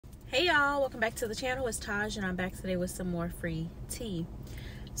Hey y'all, welcome back to the channel. It's Taj and I'm back today with some more free tea.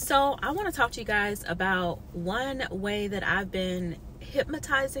 So I want to talk to you guys about one way that I've been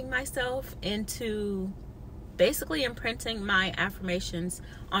hypnotizing myself into basically imprinting my affirmations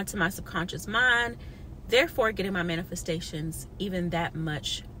onto my subconscious mind, therefore getting my manifestations even that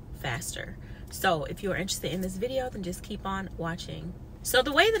much faster. So if you're interested in this video, then just keep on watching. So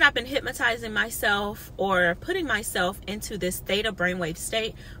the way that I've been hypnotizing myself or putting myself into this theta brainwave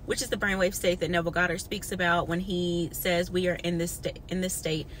state, which is the brainwave state that Neville Goddard speaks about when he says we are in this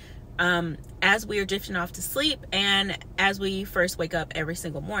state as we are drifting off to sleep and as we first wake up every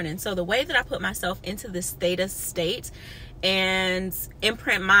single morning. So the way that I put myself into this theta state and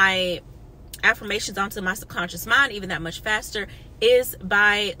imprint my affirmations onto my subconscious mind even that much faster is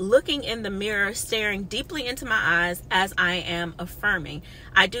by looking in the mirror, staring deeply into my eyes as I am affirming.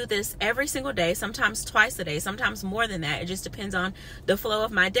 I do this every single day, sometimes twice a day, sometimes more than that. It just depends on the flow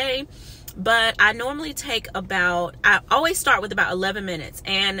of my day. But I normally I always start with about 11 minutes.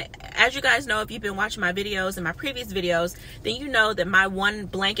 And as you guys know, if you've been watching my videos and my previous videos, then you know that my one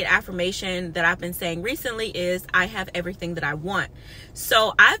blanket affirmation that I've been saying recently is I have everything that I want.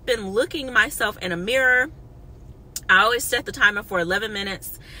 So I've been looking myself in a mirror. I always set the timer for 11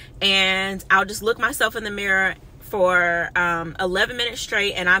 minutes and I'll just look myself in the mirror for 11 minutes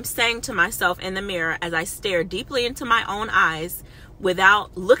straight. And I'm saying to myself in the mirror as I stare deeply into my own eyes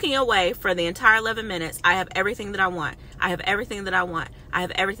without looking away for the entire 11 minutes, I have everything that I want. I have everything that I want. I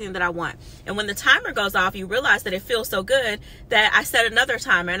have everything that I want. And when the timer goes off, you realize that it feels so good that I set another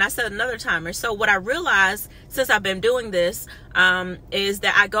timer and I set another timer. So what I realized since I've been doing this is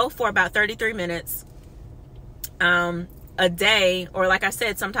that I go for about 33 minutes a day, or like I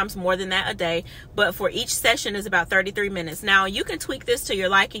said, sometimes more than that a day, but for each session is about 33 minutes. Now you can tweak this to your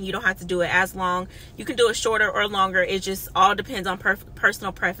liking. You don't have to do it as long. You can do it shorter or longer. It just all depends on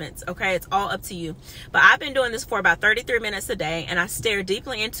personal preference. Okay. It's all up to you. But I've been doing this for about 33 minutes a day and I stare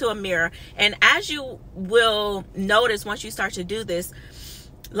deeply into a mirror. And as you will notice, once you start to do this,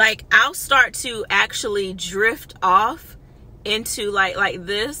 like I'll start to actually drift off into like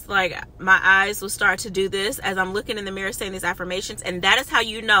this, like my eyes will start to do this as I'm looking in the mirror saying these affirmations. And that is how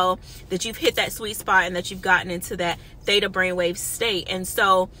you know that you've hit that sweet spot and that you've gotten into that theta brainwave state. And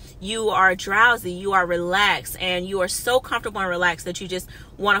so you are drowsy, you are relaxed, and you are so comfortable and relaxed that you just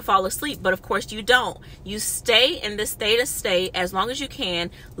want to fall asleep. But of course you don't. You stay in this theta state as long as you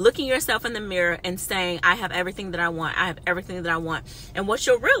can, looking yourself in the mirror and saying, I have everything that I want. I have everything that I want. And what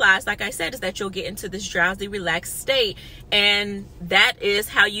you'll realize, like I said, is that you'll get into this drowsy, relaxed state. And that is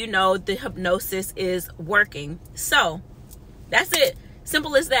how you know the hypnosis is working. So that's it.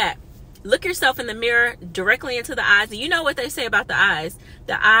 Simple as that. Look yourself in the mirror directly into the eyes. And you know what they say about the eyes.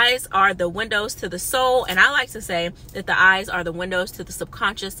 The eyes are the windows to the soul. And I like to say that the eyes are the windows to the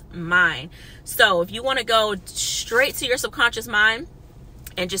subconscious mind. So if you want to go straight to your subconscious mind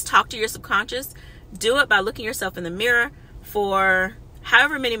and just talk to your subconscious, do it by looking yourself in the mirror for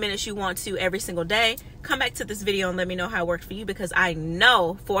however many minutes you want to every single day. Come back to this video and let me know how it worked for you, because I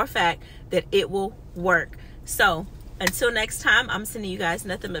know for a fact that it will work. So until next time, I'm sending you guys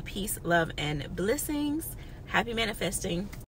nothing but peace, love, and blessings. Happy manifesting.